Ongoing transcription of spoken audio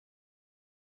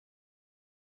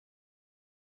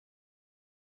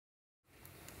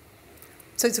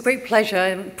So it's a great pleasure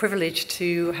and privilege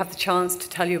to have the chance to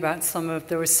tell you about some of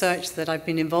the research that I've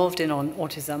been involved in on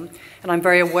autism. And I'm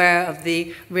very aware of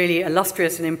the really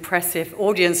illustrious and impressive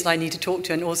audience that I need to talk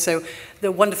to, and also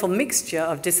the wonderful mixture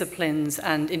of disciplines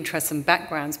and interests and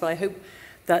backgrounds. But I hope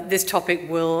that this topic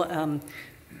will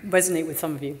resonate with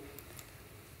some of you.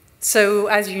 So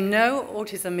as you know,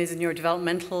 autism is a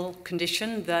neurodevelopmental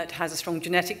condition that has a strong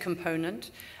genetic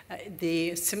component.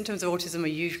 The symptoms of autism are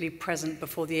usually present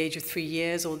before the age of 3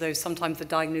 years, although sometimes the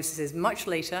diagnosis is much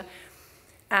later.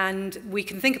 And we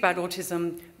can think about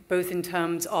autism both in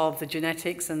terms of the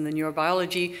genetics and the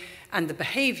neurobiology and the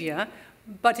behavior,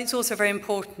 but it's also very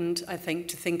important, I think,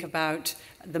 to think about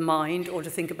the mind, or to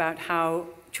think about how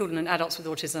children and adults with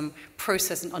autism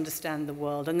process and understand the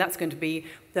world. And that's going to be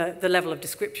the level of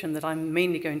description that I'm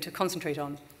mainly going to concentrate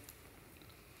on.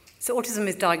 So autism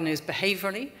is diagnosed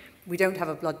behaviourally. We don't have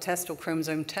a blood test or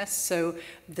chromosome test, so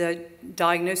the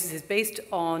diagnosis is based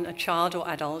on a child or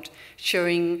adult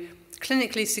showing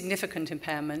clinically significant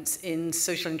impairments in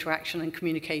social interaction and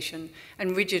communication,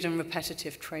 and rigid and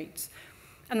repetitive traits.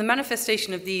 And the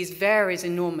manifestation of these varies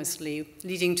enormously,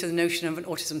 leading to the notion of an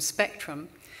autism spectrum.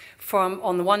 From,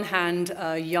 on the one hand,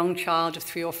 a young child of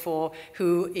 3 or 4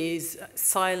 who is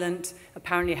silent,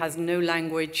 apparently has no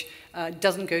language,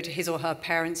 doesn't go to his or her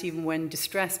parents even when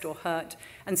distressed or hurt,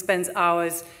 and spends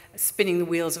hours spinning the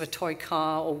wheels of a toy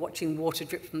car or watching water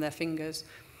drip from their fingers,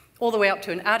 all the way up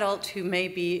to an adult who may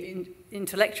be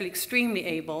intellectually extremely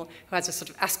able, who has a sort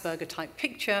of Asperger-type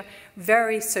picture,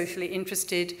 very socially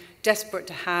interested, desperate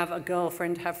to have a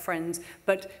girlfriend, have friends,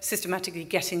 but systematically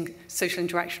getting social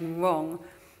interaction wrong,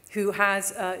 who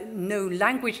has no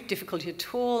language difficulty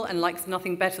at all and likes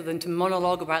nothing better than to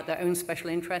monologue about their own special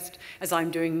interest, as I'm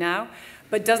doing now,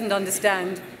 but doesn't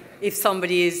understand if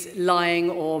somebody is lying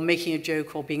or making a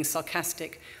joke or being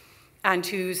sarcastic, and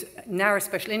whose narrow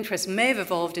special interest may have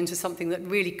evolved into something that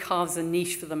really carves a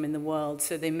niche for them in the world.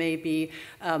 So they may be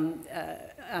an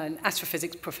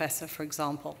astrophysics professor, for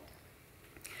example.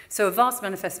 So a vast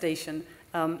manifestation.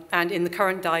 And in the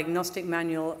current diagnostic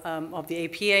manual of the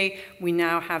APA, we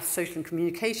now have social and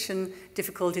communication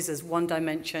difficulties as one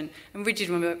dimension, and rigid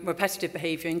and repetitive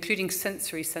behavior, including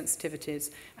sensory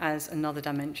sensitivities, as another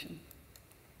dimension.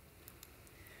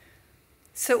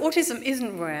 So autism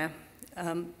isn't rare.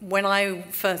 When I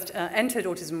first entered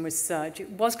autism research, it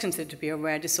was considered to be a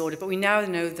rare disorder, but we now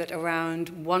know that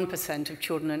around 1% of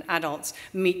children and adults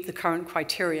meet the current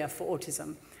criteria for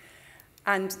autism.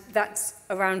 And that's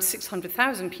around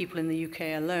 600,000 people in the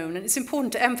UK alone. And it's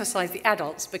important to emphasize the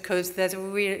adults because there's a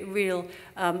real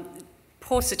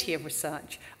paucity of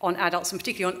research on adults, and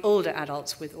particularly on older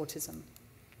adults with autism.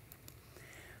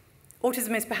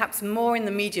 Autism is perhaps more in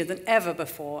the media than ever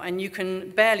before, and you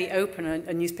can barely open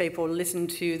a newspaper or listen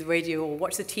to the radio or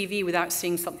watch the TV without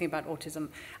seeing something about autism.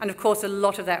 And of course, a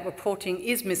lot of that reporting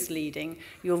is misleading.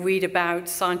 You'll read about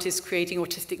scientists creating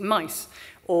autistic mice,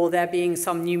 or there being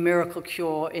some new miracle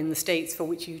cure in the States for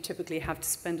which you typically have to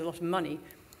spend a lot of money.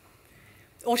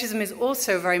 Autism is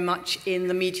also very much in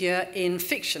the media in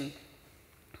fiction.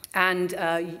 And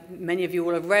many of you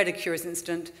will have read A Curious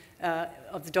Incident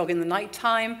of the Dog in the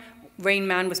Nighttime. Rain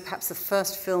Man was perhaps the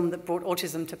first film that brought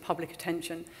autism to public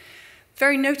attention.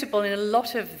 Very notable in a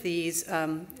lot of these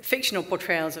fictional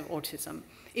portrayals of autism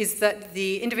is that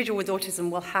the individual with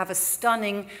autism will have a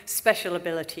stunning special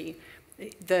ability.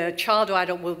 The child or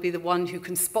adult will be the one who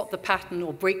can spot the pattern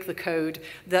or break the code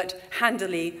that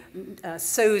handily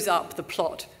sews up the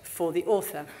plot for the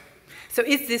author. So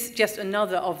is this just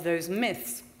another of those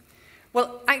myths?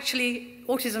 Well, actually,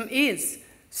 autism is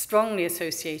strongly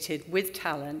associated with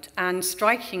talent, and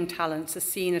striking talents are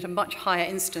seen at a much higher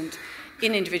instant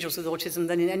in individuals with autism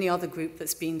than in any other group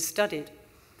that's been studied.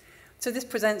 So this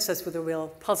presents us with a real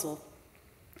puzzle.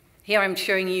 Here I'm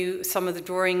showing you some of the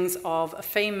drawings of a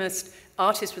famous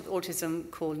artist with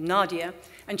autism called Nadia,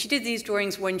 and she did these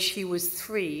drawings when she was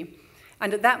 3.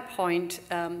 And at that point,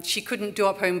 she couldn't do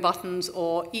up her own buttons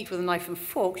or eat with a knife and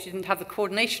fork. She didn't have the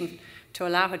coordination to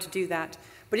allow her to do that.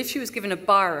 But if she was given a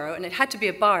biro, and it had to be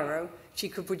a biro, she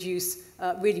could produce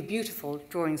really beautiful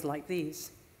drawings like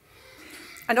these.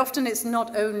 And often it's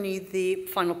not only the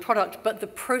final product, but the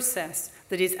process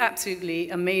that is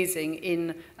absolutely amazing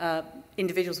in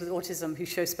individuals with autism who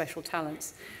show special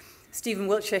talents. Stephen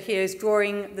Wiltshire here is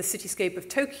drawing the cityscape of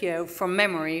Tokyo from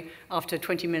memory after a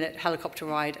 20-minute helicopter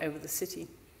ride over the city.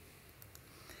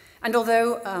 And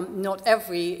although not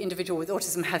every individual with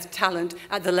autism has talent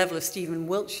at the level of Stephen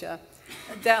Wiltshire,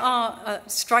 there are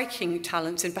striking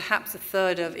talents in perhaps a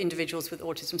third of individuals with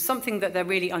autism, something that they're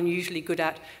really unusually good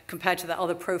at compared to that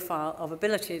other profile of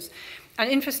abilities. And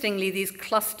interestingly, these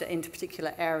cluster into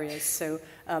particular areas. So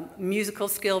musical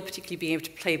skill, particularly being able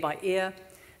to play by ear,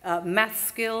 math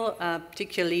skill,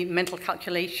 particularly mental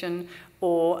calculation,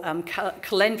 or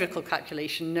calendrical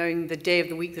calculation, knowing the day of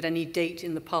the week that any date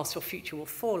in the past or future will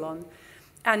fall on,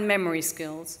 and memory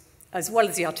skills, as well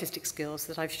as the artistic skills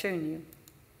that I've shown you.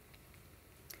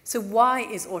 So why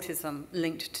is autism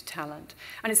linked to talent?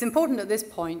 And it's important at this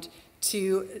point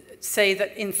to say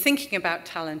that in thinking about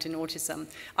talent in autism,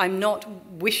 I'm not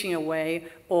wishing away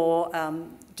or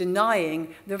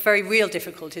denying the very real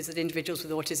difficulties that individuals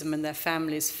with autism and their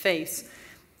families face.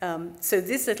 So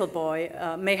this little boy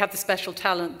may have the special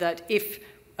talent that if,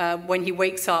 when he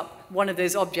wakes up, one of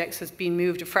those objects has been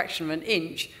moved a fraction of an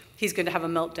inch, he's going to have a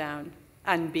meltdown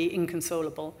and be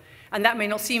inconsolable. And that may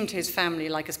not seem to his family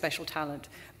like a special talent,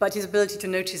 but his ability to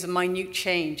notice a minute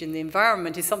change in the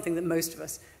environment is something that most of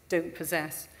us don't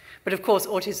possess. But of course,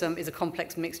 autism is a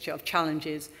complex mixture of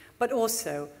challenges, but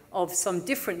also of some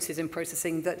differences in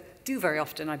processing that do very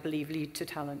often, I believe, lead to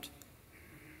talent.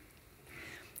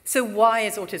 So why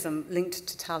is autism linked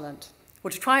to talent?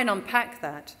 Well, to try and unpack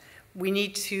that, we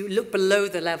need to look below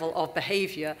the level of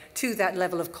behavior to that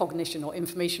level of cognition or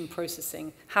information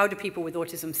processing. How do people with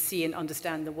autism see and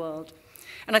understand the world?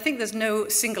 And I think there's no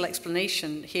single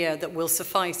explanation here that will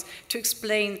suffice to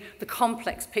explain the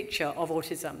complex picture of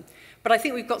autism. But I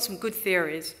think we've got some good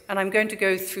theories, and I'm going to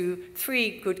go through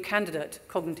 3 good candidate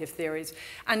cognitive theories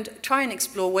and try and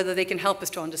explore whether they can help us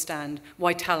to understand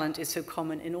why talent is so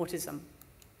common in autism.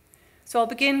 So I'll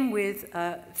begin with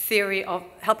a theory of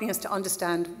helping us to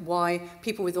understand why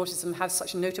people with autism have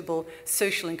such notable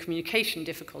social and communication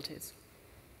difficulties.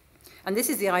 And this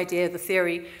is the idea, the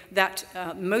theory, that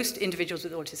most individuals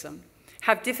with autism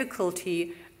have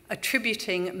difficulty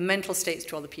attributing mental states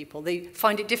to other people. They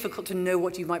find it difficult to know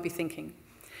what you might be thinking.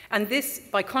 And this,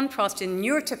 by contrast, in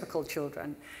neurotypical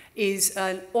children, is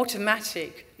an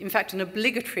automatic, in fact, an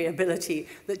obligatory ability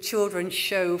that children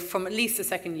show from at least the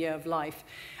second year of life.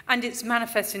 And it's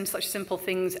manifest in such simple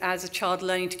things as a child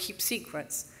learning to keep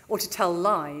secrets or to tell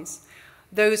lies.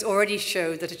 Those already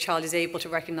show that a child is able to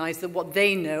recognize that what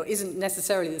they know isn't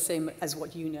necessarily the same as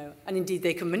what you know. And indeed,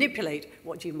 they can manipulate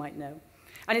what you might know.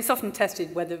 And it's often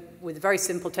tested with a very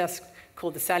simple test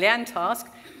called the Sally-Ann task.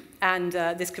 And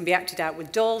this can be acted out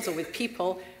with dolls or with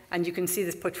people. And you can see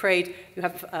this portrayed. You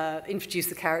have introduced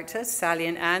the characters, Sally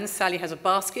and Anne. Sally has a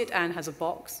basket, Anne has a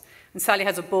box. And Sally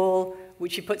has a ball,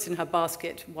 which she puts in her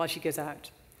basket while she goes out.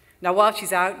 Now, while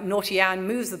she's out, naughty Anne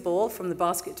moves the ball from the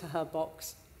basket to her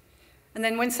box. And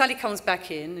then when Sally comes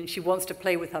back in and she wants to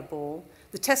play with her ball,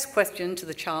 the test question to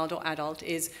the child or adult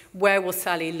is, where will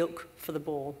Sally look for the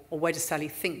ball? Or where does Sally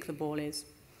think the ball is?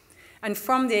 And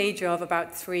from the age of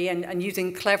about 3, and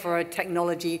using cleverer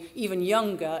technology even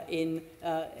younger in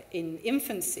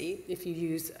infancy, if you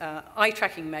use eye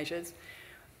tracking measures,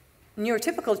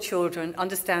 neurotypical children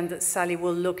understand that Sally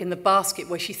will look in the basket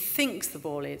where she thinks the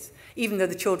ball is, even though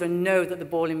the children know that the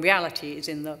ball in reality is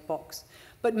in the box.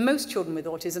 But most children with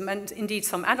autism, and indeed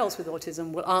some adults with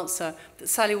autism, will answer that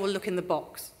Sally will look in the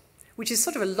box, which is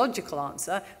sort of a logical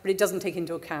answer, but it doesn't take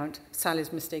into account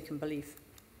Sally's mistaken belief.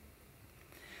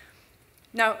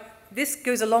 Now, this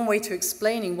goes a long way to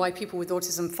explaining why people with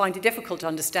autism find it difficult to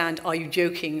understand, are you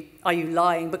joking, are you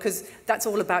lying, because that's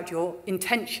all about your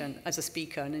intention as a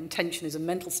speaker, and intention is a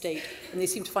mental state, and they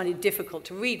seem to find it difficult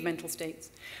to read mental states.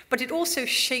 But it also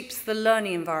shapes the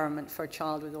learning environment for a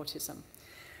child with autism.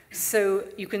 So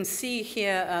you can see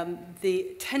here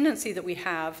the tendency that we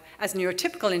have as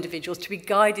neurotypical individuals to be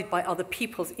guided by other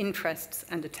people's interests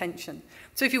and attention.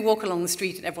 So if you walk along the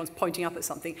street and everyone's pointing up at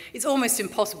something, it's almost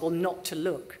impossible not to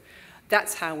look.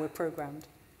 That's how we're programmed.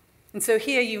 And so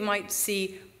here you might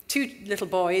see 2 little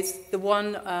boys, the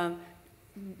one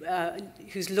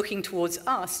who's looking towards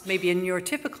us, maybe a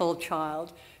neurotypical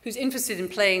child, who's interested in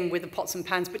playing with the pots and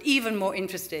pans, but even more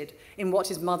interested in what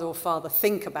his mother or father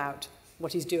think about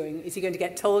what he's doing. Is he going to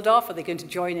get told off? Are they going to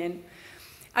join in?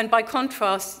 And by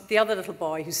contrast, the other little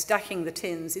boy who's stacking the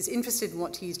tins is interested in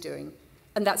what he's doing,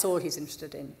 and that's all he's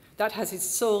interested in. That has his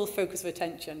sole focus of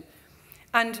attention.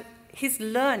 And his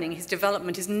learning, his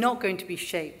development, is not going to be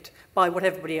shaped by what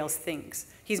everybody else thinks.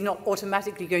 He's not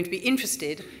automatically going to be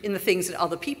interested in the things that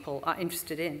other people are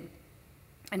interested in.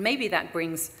 And maybe that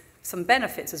brings some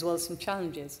benefits as well as some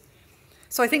challenges.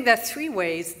 So I think there are 3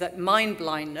 ways that mind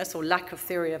blindness, or lack of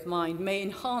theory of mind, may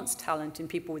enhance talent in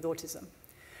people with autism.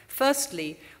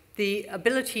 Firstly, The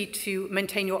ability to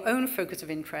maintain your own focus of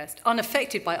interest,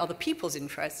 unaffected by other people's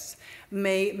interests,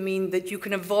 may mean that you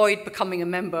can avoid becoming a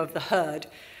member of the herd.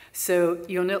 So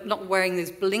you're not wearing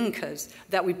these blinkers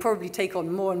that we probably take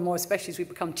on more and more, especially as we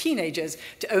become teenagers,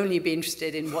 to only be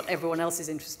interested in what everyone else is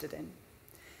interested in.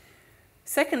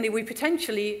 Secondly, we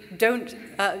potentially don't,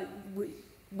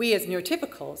 we as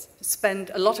neurotypicals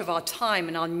spend a lot of our time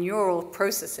and our neural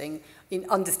processing in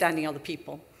understanding other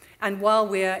people. And while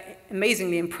we're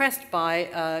amazingly impressed by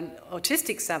an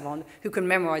autistic savant who can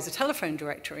memorize a telephone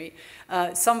directory,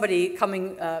 somebody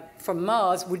coming from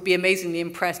Mars would be amazingly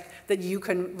impressed that you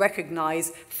can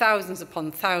recognize thousands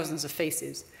upon thousands of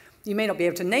faces. You may not be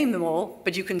able to name them all,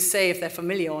 but you can say if they're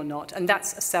familiar or not, and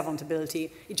that's a savant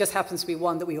ability. It just happens to be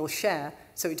one that we all share,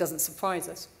 so it doesn't surprise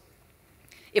us.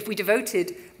 If we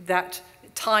devoted that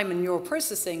time and neural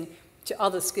processing to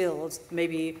other skills,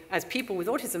 maybe as people with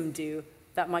autism do,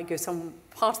 that might go some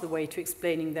part of the way to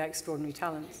explaining their extraordinary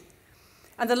talents.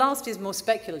 And the last is more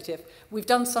speculative. We've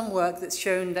done some work that's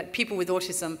shown that people with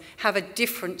autism have a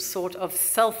different sort of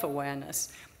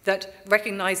self-awareness, that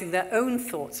recognizing their own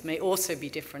thoughts may also be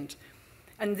different.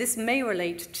 And this may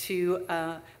relate to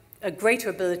a greater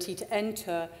ability to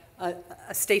enter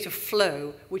a state of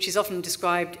flow, which is often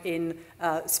described in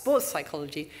sports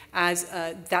psychology as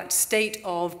that state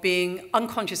of being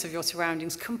unconscious of your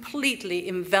surroundings, completely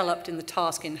enveloped in the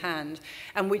task in hand,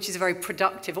 and which is a very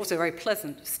productive, also a very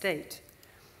pleasant state.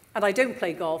 And I don't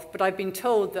play golf, but I've been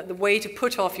told that the way to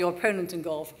put off your opponent in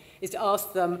golf is to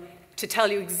ask them to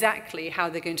tell you exactly how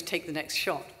they're going to take the next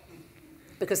shot.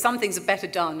 Because some things are better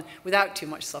done without too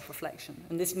much self-reflection.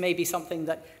 And this may be something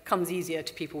that comes easier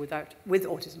to people with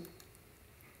autism.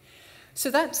 So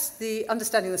that's the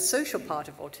understanding the social part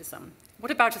of autism.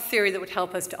 What about a theory that would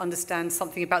help us to understand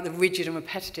something about the rigid and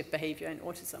repetitive behavior in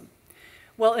autism?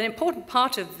 Well, an important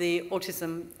part of the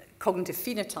autism cognitive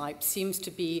phenotype seems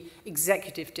to be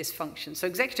executive dysfunction. So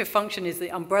executive function is the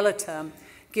umbrella term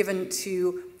given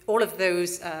to all of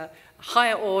those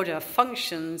higher order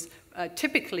functions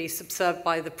typically subserved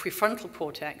by the prefrontal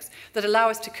cortex that allow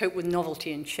us to cope with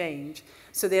novelty and change.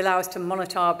 So they allow us to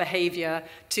monitor our behavior,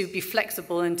 to be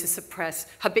flexible, and to suppress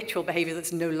habitual behavior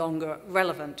that's no longer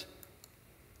relevant.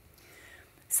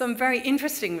 Some very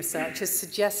interesting research has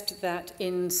suggested that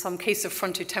in some cases of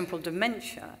frontotemporal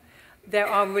dementia, there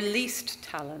are released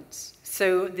talents.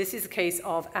 So this is the case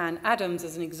of Anne Adams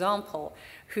as an example,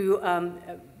 who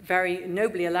very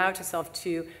nobly allowed herself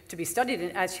to be studied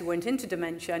as she went into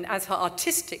dementia, and as her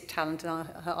artistic talent and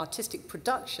her artistic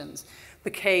productions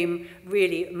became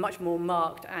really much more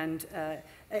marked and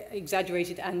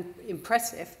exaggerated and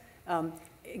impressive,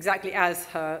 exactly as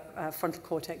her frontal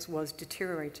cortex was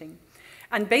deteriorating.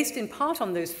 And based in part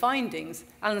on those findings,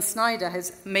 Alan Snyder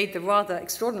has made the rather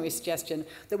extraordinary suggestion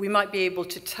that we might be able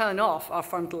to turn off our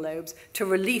frontal lobes to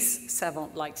release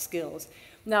savant-like skills.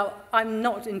 Now, I'm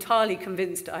not entirely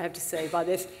convinced, I have to say, by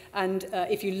this, and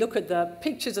if you look at the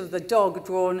pictures of the dog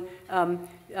drawn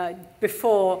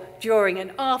before, during,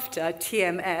 and after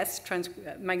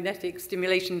TMS, magnetic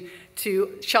stimulation,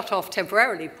 to shut off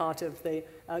temporarily part of the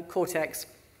cortex,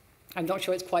 I'm not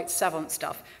sure it's quite savant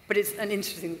stuff, but it's an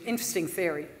interesting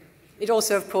theory. It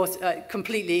also, of course,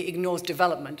 completely ignores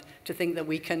development to think that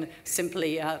we can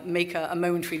simply make a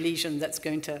momentary lesion that's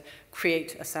going to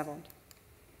create a savant.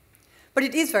 But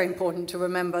it is very important to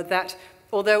remember that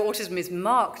although autism is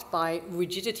marked by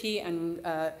rigidity and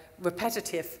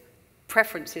repetitive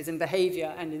preferences in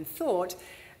behavior and in thought,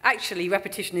 actually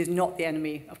repetition is not the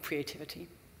enemy of creativity.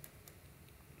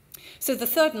 So the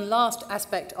third and last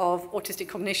aspect of autistic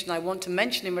cognition I want to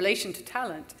mention in relation to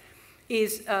talent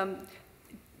is an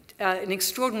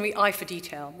extraordinary eye for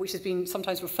detail, which has been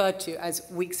sometimes referred to as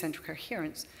weak central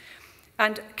coherence.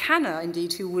 And Kanner,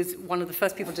 indeed, who was one of the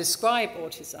first people to describe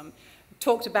autism,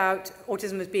 talked about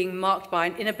autism as being marked by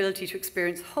an inability to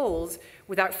experience wholes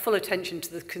without full attention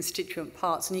to the constituent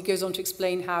parts. And he goes on to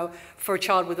explain how, for a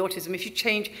child with autism, if you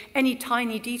change any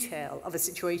tiny detail of a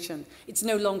situation, it's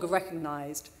no longer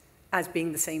recognized as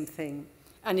being the same thing.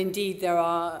 And indeed, there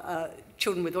are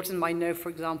children with autism I know, for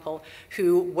example,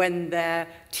 who, when their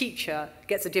teacher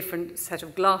gets a different set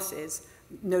of glasses,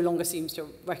 no longer seems to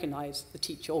recognize the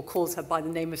teacher or calls her by the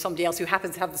name of somebody else who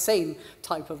happens to have the same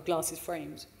type of glasses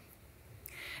frames.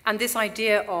 And this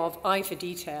idea of eye for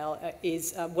detail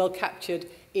is well captured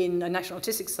in a National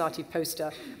Autistic Society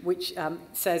poster, which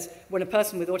says, when a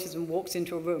person with autism walks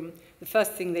into a room, the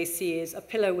first thing they see is a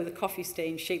pillow with a coffee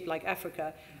stain shaped like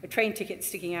Africa, a train ticket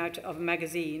sticking out of a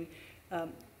magazine,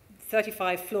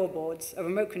 35 floorboards, a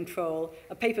remote control,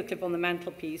 a paperclip on the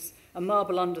mantelpiece, a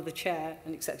marble under the chair,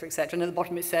 and et cetera, et cetera. And at the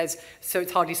bottom it says, so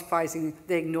it's hardly surprising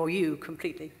they ignore you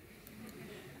completely.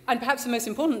 And perhaps the most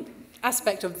important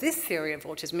aspect of this theory of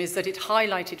autism is that it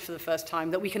highlighted for the first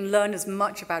time that we can learn as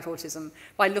much about autism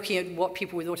by looking at what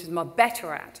people with autism are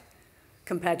better at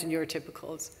compared to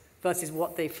neurotypicals versus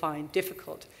what they find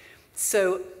difficult.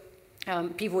 So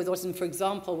people with autism, for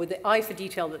example, with the eye for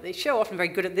detail that they show, are often very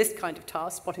good at this kind of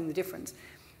task, spotting the difference.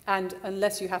 And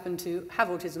unless you happen to have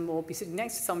autism or be sitting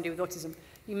next to somebody with autism,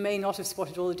 you may not have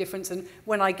spotted all the difference. And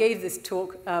when I gave this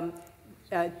talk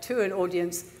to an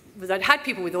audience that had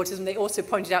people with autism, they also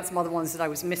pointed out some other ones that I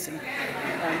was missing.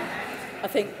 I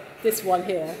think this one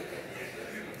here.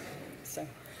 So,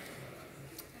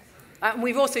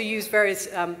 we've also used various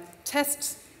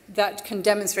tests that can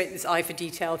demonstrate this eye for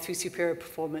detail through superior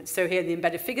performance. So here in the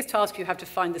embedded figures task, you have to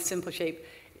find the simple shape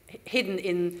hidden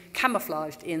in,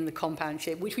 camouflaged in the compound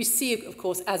shape, which we see, of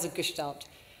course, as a gestalt,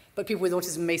 but people with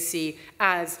autism may see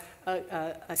as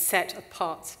a set of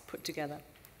parts put together.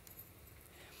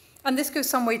 And this goes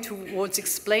some way towards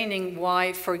explaining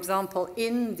why, for example,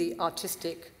 in the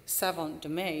artistic savant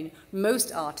domain,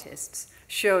 most artists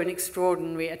show an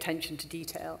extraordinary attention to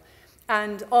detail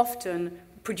and often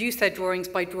produce their drawings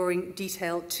by drawing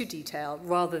detail to detail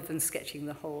rather than sketching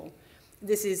the whole.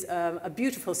 This is a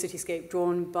beautiful cityscape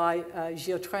drawn by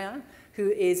Gilles Train, who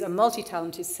is a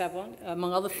multi-talented savant.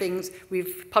 Among other things,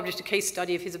 we've published a case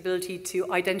study of his ability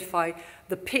to identify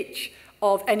the pitch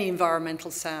of any environmental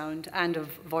sound and of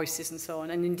voices and so on.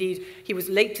 And indeed, he was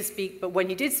late to speak, but when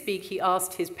he did speak, he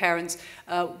asked his parents,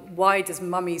 why does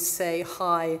mummy say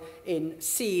hi in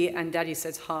C and daddy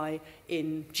says hi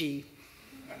in G?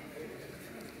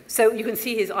 So you can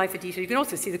see his eye for detail. You can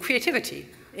also see the creativity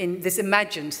in this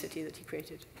imagined city that he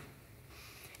created.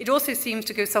 It also seems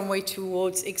to go some way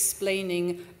towards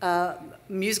explaining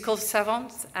musical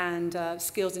savants and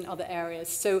skills in other areas.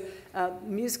 So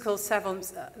musical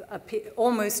savants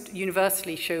almost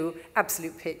universally show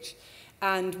absolute pitch.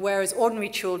 And whereas ordinary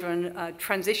children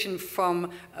transition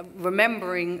from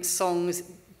remembering songs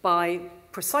by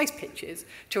precise pitches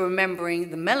to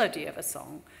remembering the melody of a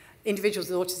song, individuals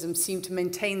with autism seem to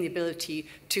maintain the ability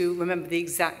to remember the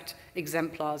exact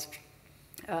exemplars.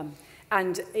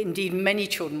 And indeed, many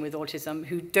children with autism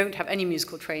who don't have any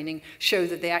musical training show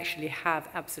that they actually have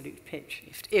absolute pitch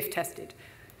if tested.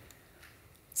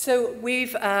 So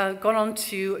we've gone on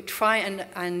to try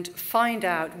and find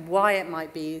out why it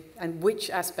might be and which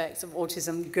aspects of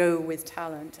autism go with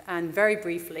talent. And very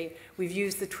briefly, we've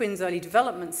used the Twins Early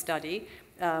Development Study,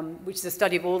 which is a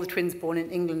study of all the twins born in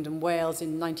England and Wales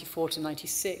in 94 to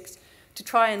 96, to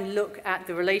try and look at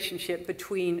the relationship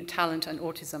between talent and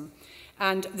autism.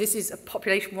 And this is a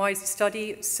population-wide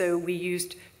study, so we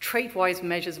used trait-wise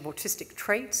measures of autistic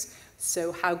traits.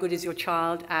 So how good is your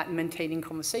child at maintaining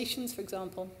conversations, for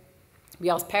example? We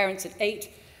asked parents at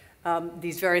 8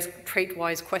 these various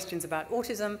trait-wise questions about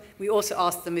autism. We also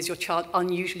asked them, is your child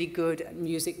unusually good at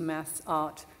music, maths,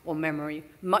 art, or memory?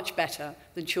 Much better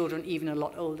than children even a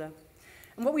lot older.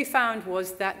 And what we found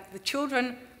was that the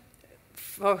children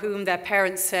for whom their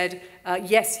parents said,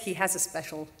 yes, he has a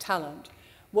special talent,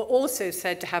 were also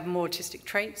said to have more autistic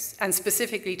traits, and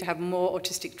specifically to have more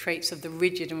autistic traits of the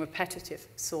rigid and repetitive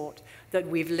sort that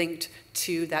we've linked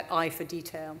to that eye for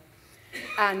detail.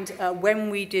 And when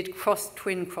we did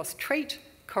cross-twin, cross-trait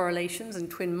correlations and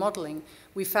twin modeling,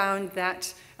 we found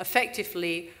that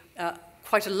effectively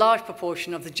quite a large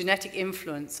proportion of the genetic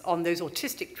influence on those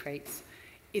autistic traits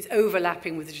is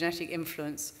overlapping with the genetic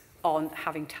influence on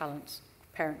having talents,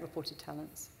 parent-reported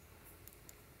talents.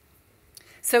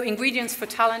 So ingredients for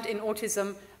talent in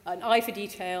autism: an eye for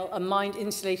detail, a mind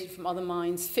insulated from other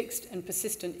minds, fixed and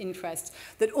persistent interests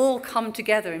that all come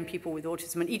together in people with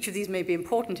autism. And each of these may be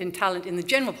important in talent in the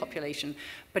general population,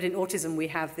 but in autism we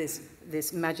have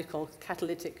this magical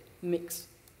catalytic mix.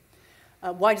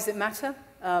 Why does it matter?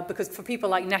 Because for people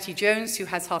like Natty Jones, who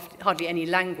has hardly any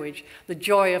language, the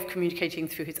joy of communicating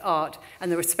through his art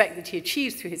and the respect that he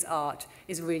achieves through his art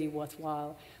is really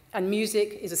worthwhile. And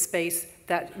music is a space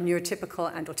that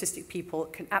neurotypical and autistic people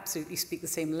can absolutely speak the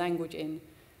same language in.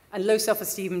 And low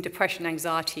self-esteem, depression,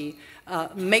 anxiety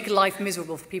make life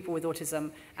miserable for people with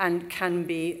autism and can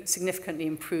be significantly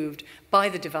improved by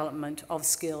the development of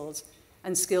skills,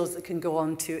 and skills that can go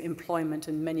on to employment,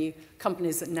 and many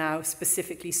companies that now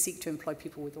specifically seek to employ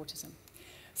people with autism.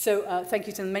 So thank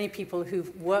you to the many people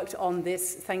who've worked on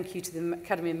this. Thank you to the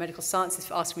Academy of Medical Sciences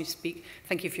for asking me to speak.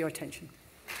 Thank you for your attention.